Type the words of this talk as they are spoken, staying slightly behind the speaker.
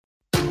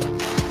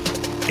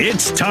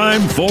It's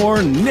time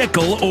for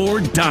Nickel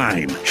or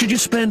Dime. Should you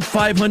spend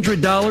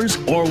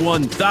 $500 or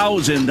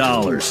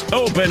 $1,000?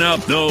 Open up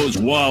those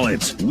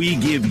wallets. We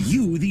give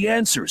you the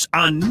answers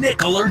on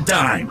Nickel or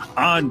Dime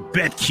on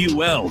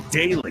BetQL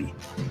Daily.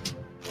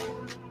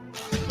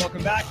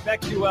 Welcome back,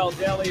 BetQL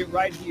Daily,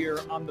 right here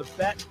on the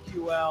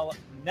BetQL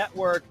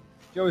Network.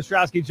 Joe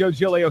Ostrowski, Joe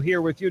Giglio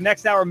here with you.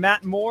 Next hour,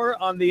 Matt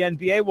Moore on the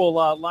NBA. We'll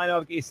line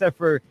up set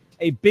for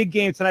a big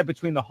game tonight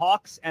between the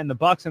Hawks and the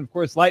Bucks, and of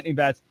course, lightning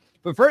bets.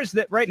 But first,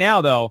 right now,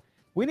 though,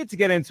 we need to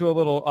get into a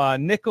little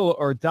nickel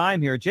or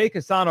dime here. Jake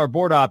Hassan, our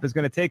board op, is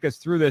going to take us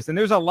through this, and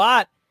there's a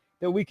lot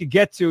that we could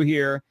get to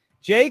here.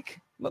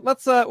 Jake,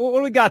 let's. What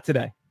do we got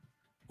today?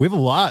 We have a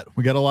lot.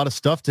 We got a lot of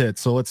stuff to hit.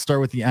 So let's start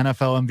with the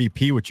NFL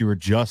MVP, which you were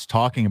just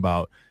talking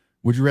about.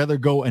 Would you rather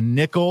go a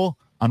nickel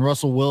on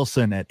Russell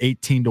Wilson at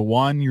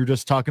 18-1 you were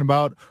just talking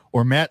about,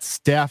 or Matt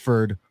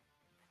Stafford?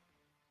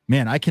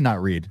 Man, I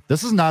cannot read.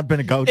 This has not been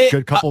a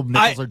good couple of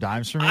nickels or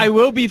dimes for me. I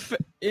will be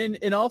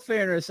in all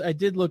fairness, I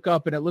did look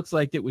up and it looks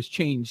like it was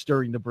changed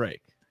during the break.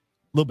 A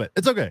little bit.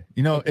 It's okay.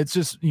 It's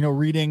just,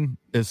 reading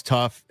is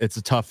tough. It's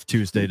a tough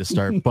Tuesday to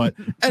start. But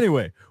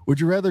anyway, would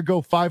you rather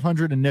go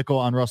 500 and nickel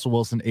on Russell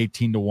Wilson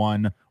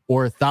 18-1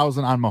 or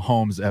 1,000 on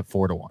Mahomes at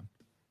 4-1?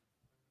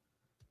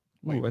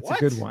 Wait, that's a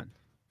good one.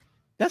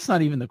 That's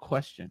not even the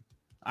question.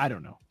 I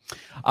don't know.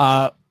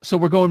 So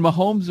we're going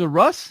Mahomes or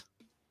Russ?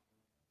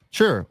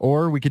 Sure.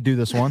 Or we could do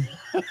this one.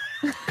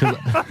 All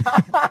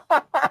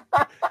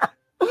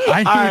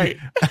right.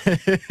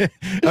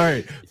 All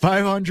right.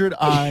 500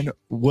 on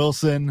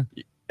Wilson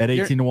at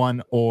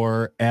 18-1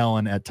 or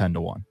Allen at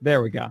 10-1.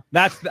 There we go.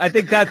 I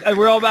think that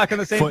we're all back on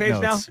the same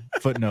page now.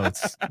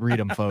 Footnotes. Read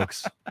them,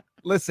 folks.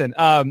 Listen,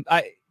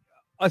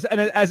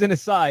 as an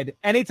aside,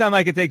 anytime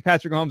I could take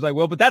Patrick Mahomes, I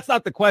will, but that's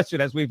not the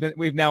question as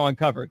we've now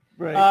uncovered.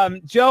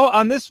 Right. Joe,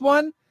 on this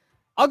one,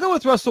 I'll go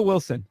with Russell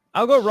Wilson.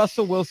 I'll go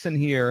Russell Wilson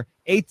here,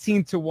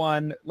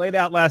 18-1. Laid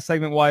out last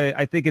segment why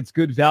I think it's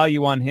good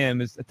value on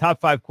him as a top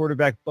 5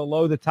 quarterback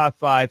below the top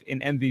 5 in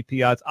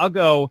MVP odds. I'll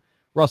go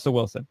Russell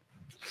Wilson.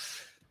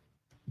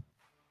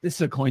 This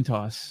is a coin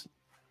toss.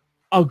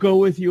 I'll go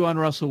with you on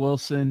Russell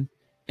Wilson.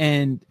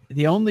 And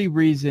the only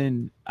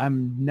reason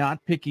I'm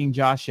not picking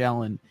Josh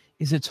Allen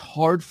is it's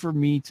hard for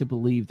me to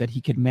believe that he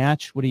could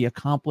match what he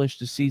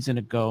accomplished a season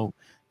ago,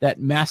 that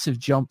massive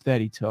jump that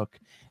he took.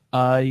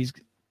 He's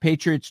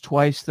Patriots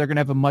twice. They're going to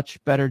have a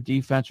much better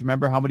defense.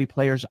 Remember how many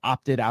players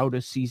opted out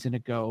a season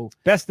ago.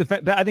 I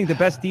think the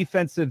best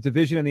defensive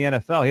division in the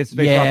NFL. He has to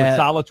face Robert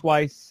Saleh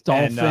twice.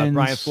 Dolphins. And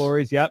Brian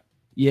Flores. Yep.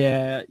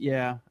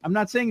 Yeah. I'm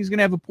not saying he's going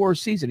to have a poor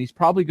season. He's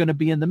probably going to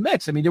be in the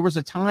mix. I mean, there was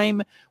a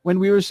time when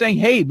we were saying,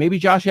 hey, maybe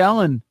Josh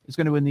Allen is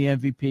going to win the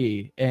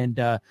MVP. And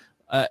a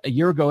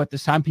year ago at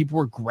this time, people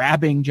were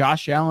grabbing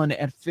Josh Allen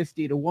at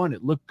 50-1.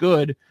 It looked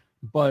good,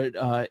 but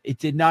it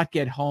did not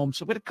get home.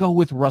 So I'm going to go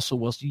with Russell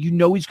Wilson. He's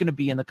going to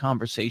be in the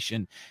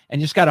conversation,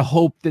 and just got to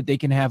hope that they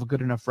can have a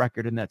good enough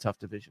record in that tough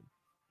division.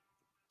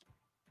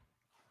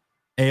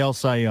 AL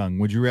Cy Young,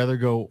 would you rather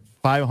go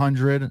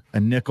 500 a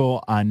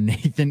nickel on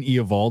Nathan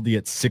Eovaldi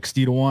at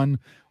 60-1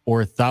 or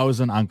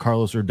 1,000 on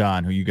Carlos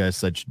Rodon, who you guys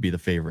said should be the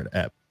favorite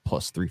at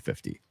plus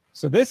 350?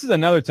 So this is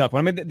another tough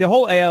one. I mean, the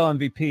whole AL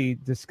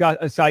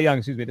MVP Cy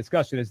Young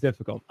discussion is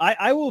difficult.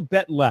 I will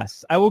bet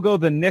less. I will go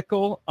the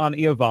nickel on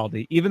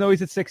Eovaldi, even though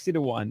he's at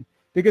 60-1,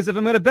 because if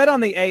I'm going to bet on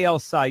the AL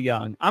Cy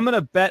Young, I'm going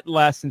to bet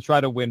less and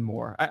try to win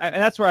more. And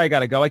that's where I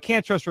got to go. I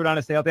can't trust Rodon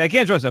to stay healthy. I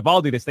can't trust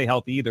Eovaldi to stay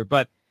healthy either,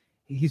 but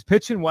he's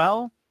pitching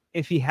well.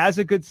 If he has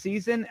a good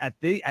season at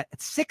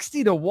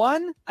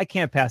 60-1, I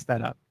can't pass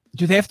that up.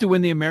 Do they have to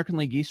win the American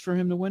League East for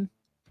him to win?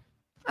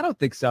 I don't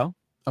think so.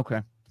 Okay.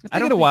 I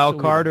get a wild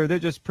card, or they're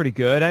just pretty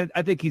good.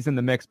 I think he's in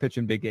the mix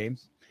pitching big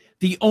games.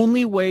 The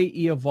only way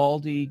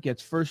Eovaldi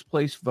gets first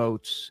place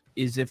votes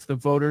is if the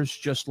voters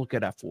just look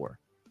at F4,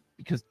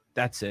 because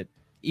that's it.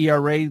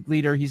 ERA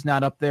leader, he's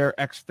not up there.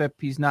 XFIP,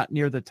 he's not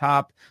near the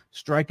top.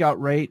 Strikeout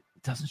rate,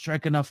 doesn't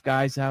strike enough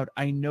guys out.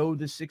 I know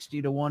the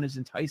 60-1 is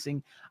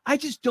enticing. I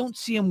just don't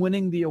see him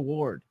winning the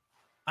award.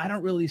 I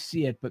don't really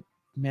see it, but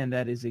man,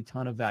 that is a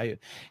ton of value.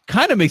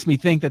 Kind of makes me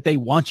think that they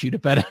want you to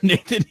bet on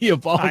Nathan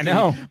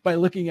Eovaldi by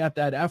looking at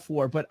that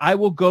F4, but I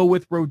will go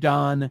with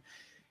Rodon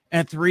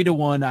at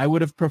 3-1. I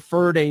would have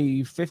preferred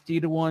a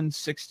 50-1,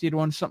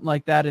 60-1, something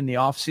like that in the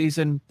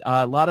offseason.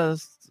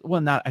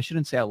 I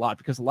shouldn't say a lot,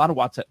 because a lot of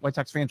White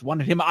Sox fans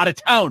wanted him out of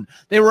town.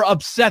 They were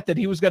upset that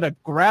he was going to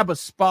grab a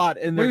spot.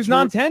 And he was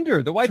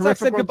non-tender. The White Sox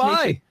said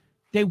goodbye.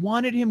 They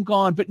wanted him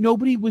gone, but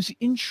nobody was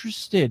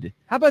interested.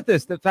 How about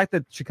this? The fact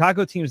that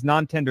Chicago teams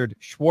non-tendered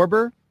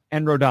Schwarber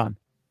and Rodon.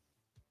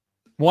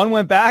 One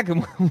went back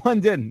and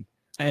one didn't.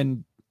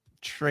 And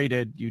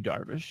traded Yu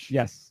Darvish.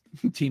 Yes.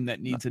 Team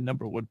that needs a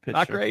number one pitcher.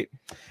 Not great.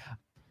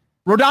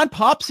 Rodon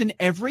pops in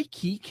every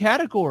key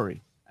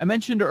category. I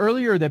mentioned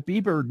earlier that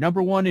Bieber,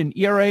 number one in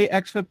ERA,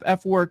 XFIP,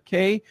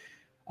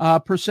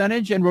 F4K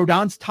percentage, and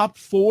Rodon's top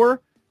 4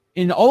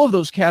 in all of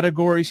those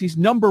categories. He's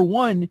number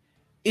 1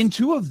 in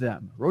 2 of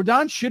them.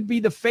 Rodon should be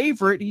the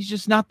favorite. He's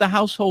just not the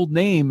household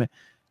name.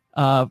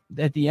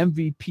 that the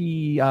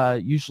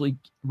MVP usually,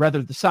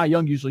 rather the Cy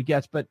Young usually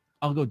gets, but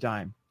I'll go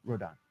dime,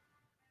 Rodon.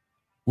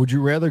 Would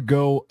you rather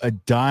go a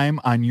dime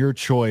on your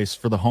choice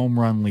for the home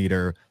run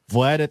leader,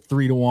 Vlad at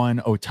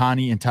 3-1,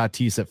 Ohtani and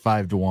Tatis at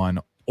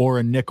 5-1, or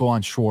a nickel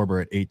on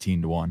Schwarber at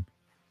 18-1?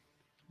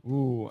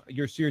 Ooh,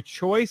 your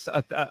choice,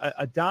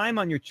 a dime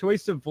on your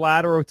choice of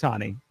Vlad or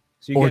Ohtani.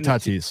 So Or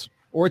Tatis.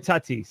 Or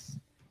Tatis.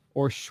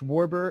 Or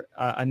Schwarber,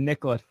 a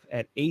nickel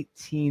at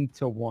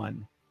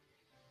 18-1.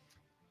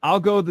 I'll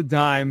go the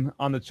dime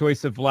on the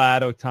choice of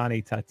Vlad,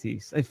 Ohtani,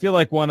 Tatis. I feel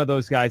like one of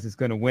those guys is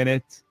going to win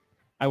it.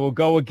 I will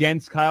go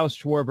against Kyle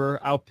Schwarber.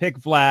 I'll pick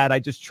Vlad. I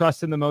just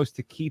trust him the most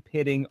to keep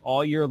hitting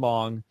all year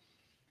long.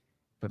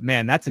 But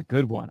man, that's a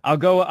good one. I'll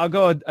go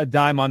a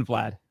dime on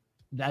Vlad.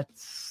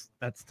 That's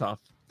tough.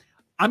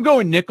 I'm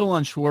going nickel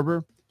on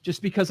Schwarber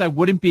just because I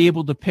wouldn't be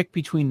able to pick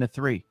between the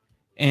three.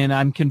 And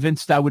I'm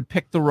convinced I would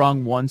pick the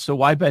wrong one. So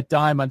why bet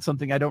dime on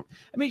something I don't?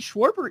 I mean,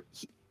 Schwarber,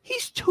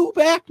 he's 2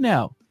 back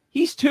now.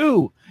 He's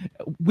 2.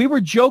 We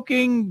were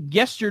joking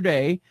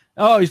yesterday.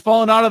 Oh, he's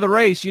fallen out of the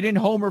race. You didn't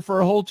homer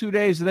for a whole 2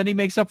 days. And then he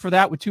makes up for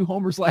that with 2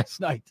 homers last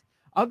night.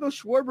 I'll go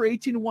Schwarber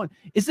 18-1.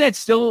 Isn't that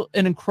still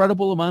an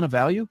incredible amount of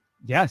value?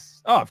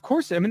 Yes. Oh, of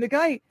course. I mean, the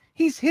guy,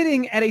 he's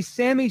hitting at a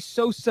Sammy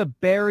Sosa,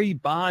 Barry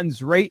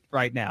Bonds rate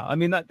right now. I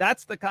mean,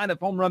 that's the kind of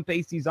home run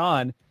pace he's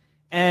on.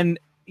 And,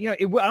 you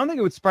know, I don't think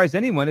it would surprise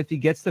anyone if he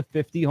gets to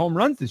 50 home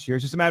runs this year.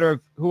 It's just a matter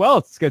of who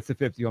else gets to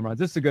 50 home runs.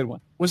 This is a good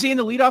one. Was he in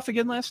the leadoff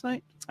again last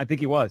night? I think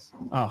he was.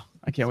 Oh,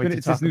 I can't wait to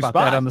it's talk his new about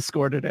spot. that on the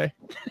score today.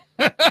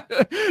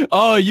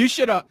 Oh, you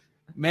should have.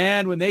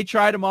 Man, when they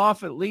tried him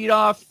off at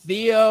leadoff,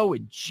 Theo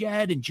and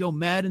Jed and Joe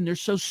Madden, they're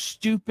so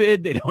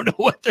stupid. They don't know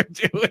what they're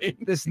doing.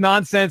 This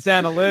nonsense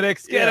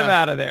analytics, get him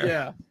out of there.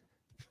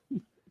 Yeah.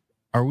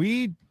 Are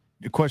we,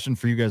 a question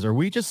for you guys, are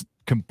we just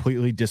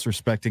completely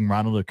disrespecting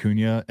Ronald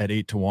Acuna at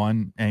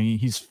 8-1? And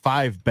he's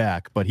 5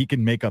 back, but he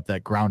can make up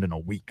that ground in a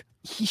week.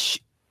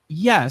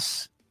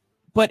 Yes,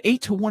 but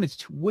 8-1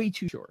 is way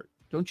too short,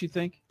 don't you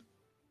think?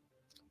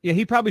 Yeah,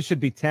 he probably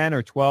should be 10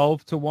 or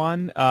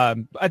 12-1.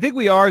 I think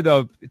we are,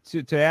 though,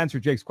 to answer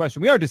Jake's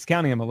question, we are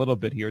discounting him a little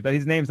bit here, that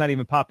his name's not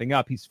even popping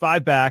up. He's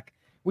 5 back.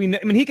 I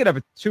mean, he could have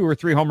a 2 or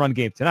 3 home run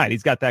game tonight.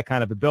 He's got that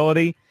kind of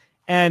ability.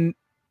 And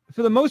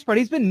for the most part,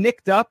 he's been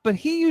nicked up, but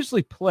he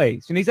usually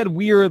plays. And he's had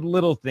weird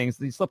little things.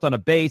 He slipped on a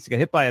base. He got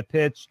hit by a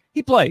pitch.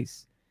 He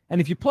plays.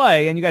 And if you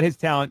play and you got his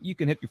talent, you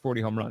can hit your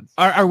 40 home runs.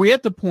 Are we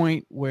at the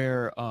point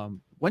where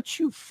once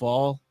you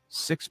fall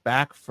 6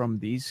 back from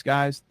these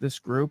guys, this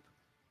group,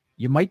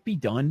 you might be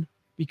done?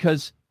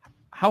 Because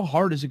how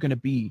hard is it going to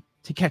be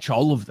to catch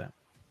all of them?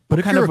 But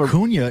if you're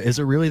Acuna, is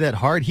it really that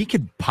hard? He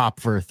could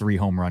pop for a 3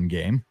 home run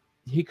game.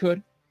 He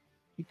could.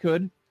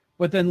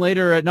 But then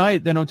later at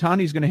night, then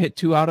Ohtani's going to hit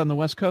 2 out on the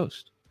West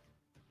Coast.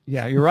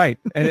 Yeah, you're right.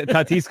 And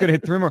Tatis going to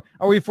hit 3 more.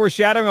 Are we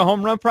foreshadowing a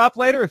home run prop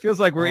later? It feels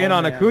like we're in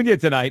on Acuna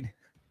tonight.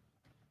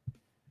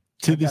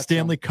 To the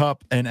Stanley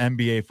Cup and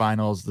NBA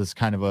Finals, this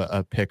kind of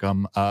a pick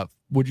 'em.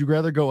 Would you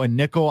rather go a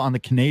nickel on the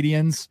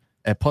Canadians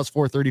at plus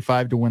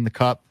 435 to win the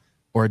Cup,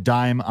 or a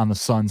dime on the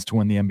Suns to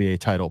win the NBA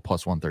title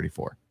plus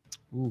 134?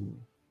 Ooh.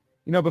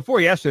 You know, before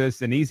yesterday, this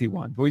is an easy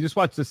one, but we just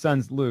watched the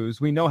Suns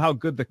lose. We know how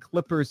good the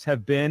Clippers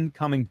have been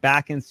coming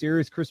back in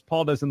series. Chris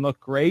Paul doesn't look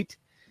great.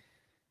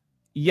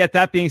 Yet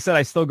that being said,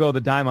 I still go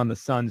the dime on the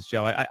Suns,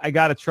 Joe. I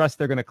got to trust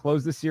they're going to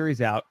close the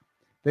series out.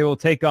 They will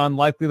take on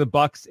likely the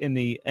Bucks in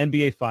the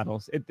NBA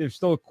Finals. There's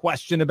still a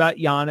question about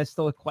Giannis,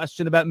 still a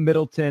question about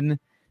Middleton.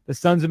 The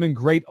Suns have been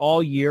great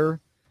all year.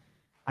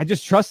 I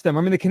just trust them.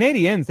 I mean, the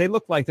Canadians, they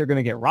look like they're going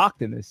to get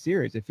rocked in this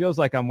series. It feels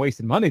like I'm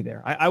wasting money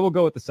there. I will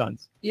go with the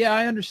Suns. Yeah,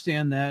 I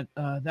understand that.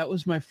 That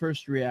was my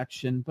first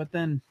reaction. But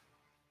then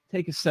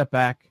take a step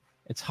back.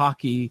 It's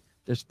hockey.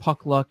 There's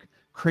puck luck.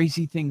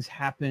 Crazy things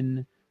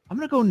happen. I'm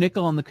going to go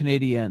nickel on the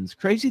Canadiens.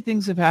 Crazy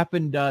things have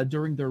happened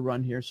during their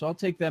run here. So I'll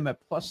take them at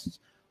plus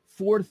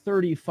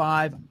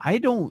 435.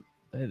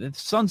 The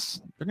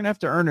Suns, they're going to have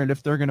to earn it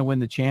if they're going to win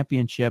the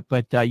championship.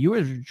 But you were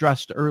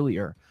addressed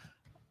earlier.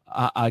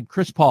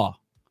 Chris Paul.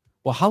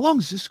 Well, how long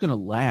is this going to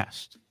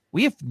last?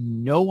 We have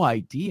no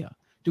idea.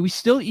 Do we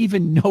still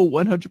even know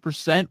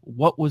 100%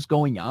 what was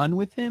going on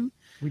with him?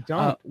 We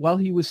don't. While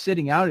he was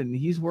sitting out and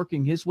he's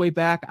working his way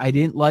back. I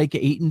didn't like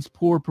Ayton's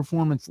poor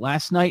performance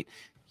last night.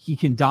 He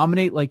can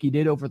dominate like he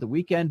did over the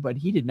weekend, but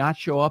he did not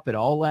show up at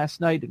all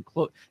last night. And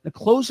the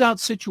closeout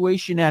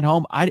situation at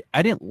home, I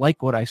didn't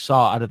like what I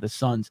saw out of the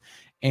Suns.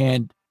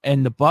 And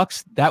the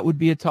Bucks, that would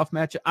be a tough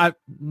match. I'll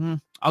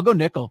go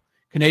nickel.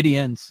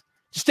 Canadiens.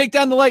 Just take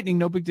down the Lightning.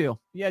 No big deal.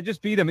 Yeah,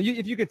 just beat him.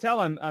 If you could tell,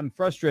 I'm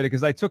frustrated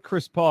because I took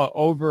Chris Paul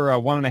over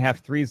 1.5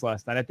 threes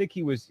last night. I think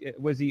he was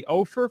he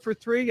 0 for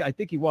 3? I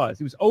think he was.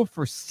 He was 0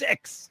 for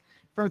 6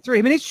 from 3.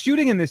 I mean, he's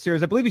shooting in this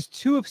series. I believe he's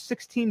 2 of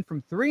 16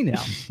 from 3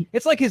 now.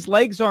 It's like his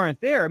legs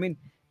aren't there. I mean,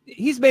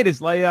 he's made his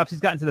layups.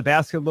 He's gotten to the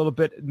basket a little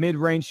bit,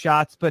 mid-range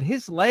shots, but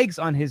his legs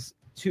on his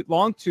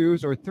long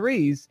 2s or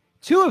 3s,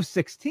 2 of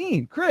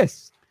 16.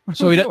 Chris.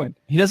 So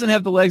he doesn't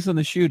have the legs on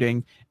the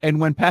shooting, and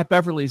when Pat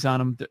Beverly's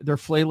on him, they're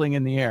flailing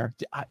in the air.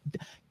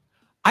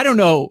 I don't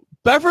know.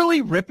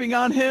 Beverly ripping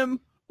on him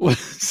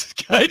was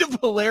kind of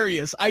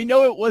hilarious. I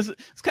know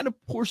it's kind of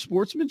poor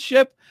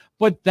sportsmanship,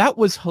 but that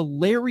was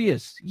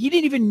hilarious. He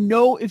didn't even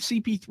know if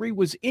CP3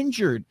 was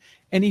injured,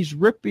 and he's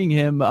ripping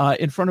him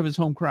in front of his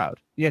home crowd.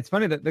 Yeah, it's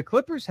funny that the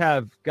Clippers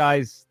have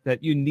guys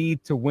that you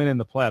need to win in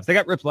the playoffs. They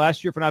got ripped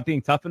last year for not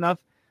being tough enough.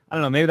 I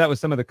don't know, maybe that was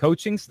some of the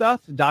coaching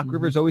stuff. Doc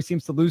Rivers always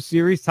seems to lose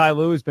series. Ty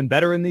Lue has been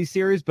better in these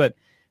series, but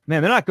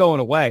man, they're not going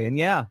away. And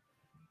yeah,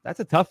 that's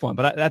a tough one,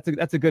 but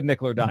that's a good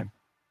nickel or dime.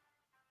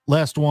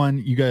 Last one,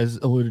 you guys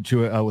alluded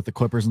to it with the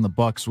Clippers and the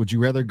Bucks. Would you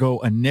rather go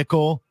a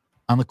nickel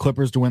on the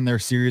Clippers to win their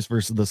series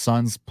versus the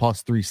Suns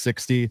plus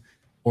 360,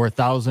 or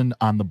 1,000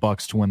 on the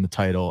Bucks to win the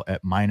title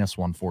at minus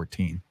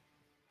 114?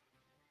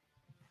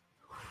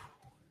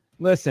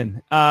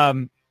 Listen,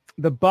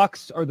 the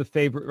Bucks are the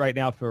favorite right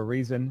now for a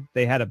reason.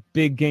 They had a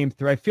big game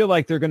 3. I feel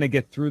like they're going to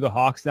get through the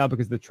Hawks now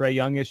because of the Trae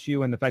Young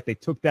issue and the fact they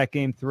took that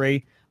game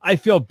 3. I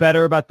feel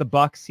better about the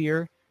Bucks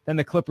here than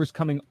the Clippers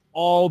coming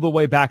all the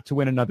way back to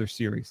win another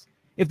series.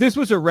 If this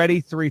was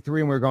already 3-3 and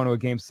we were going to a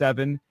game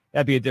 7,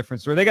 that'd be a different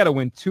story. They got to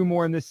win 2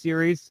 more in this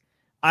series.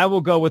 I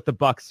will go with the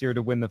Bucks here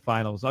to win the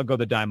finals. I'll go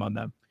the dime on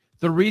them.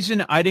 The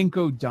reason I didn't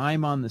go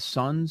dime on the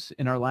Suns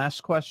in our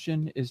last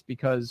question is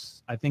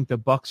because I think the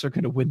Bucks are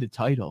going to win the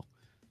title.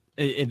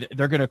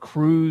 They're going to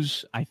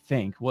cruise, I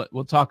think.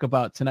 We'll talk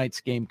about tonight's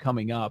game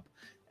coming up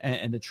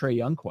and the Trae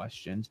Young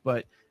questions,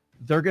 but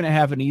they're going to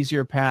have an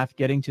easier path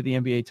getting to the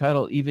NBA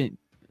title, even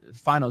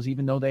finals,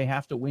 even though they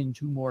have to win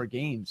 2 more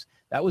games.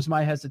 That was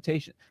my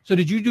hesitation. So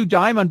did you do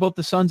dime on both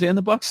the Suns and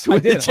the Bucks? I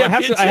did. I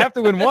have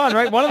to win one,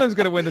 right? One of them's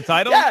going to win the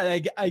title. Yeah,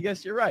 I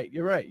guess you're right.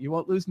 You're right. You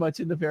won't lose much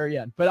in the very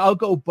end, but I'll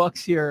go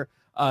Bucks here,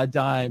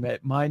 dime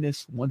at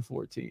minus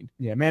 114.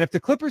 Yeah, man. If the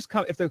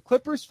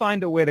Clippers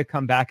find a way to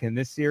come back in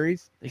this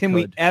series, can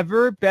we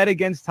ever bet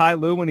against Ty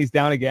Lue when he's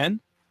down again?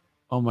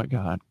 Oh my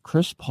God,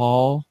 Chris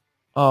Paul.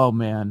 Oh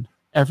man,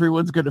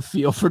 everyone's going to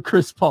feel for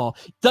Chris Paul.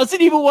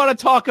 Doesn't even want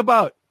to talk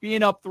about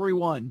being up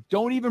 3-1.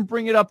 Don't even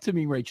bring it up to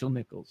me, Rachel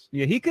Nichols.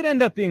 Yeah, he could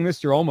end up being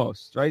Mr.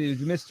 Almost, right?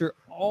 Mr.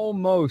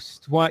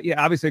 Almost. Well,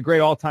 yeah, obviously a great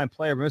all-time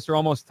player, but Mr.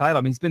 Almost title.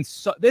 I mean, he's been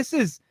so. This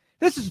is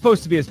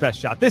supposed to be his best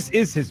shot. This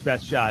is his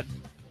best shot.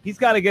 He's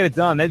got to get it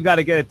done. They've got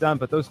to get it done.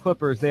 But those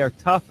Clippers, they are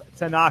tough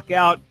to knock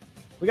out.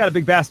 We got a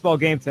big basketball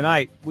game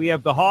tonight. We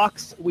have the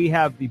Hawks. We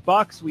have the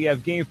Bucks. We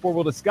have Game 4.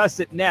 We'll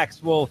discuss it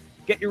next. We'll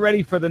get you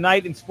ready for the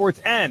night in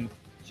sports and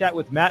chat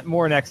with Matt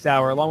Moore next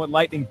hour, along with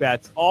Lightning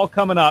Bets, all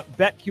coming up.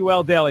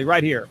 BetQL Daily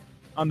right here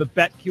on the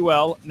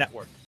BetQL Network.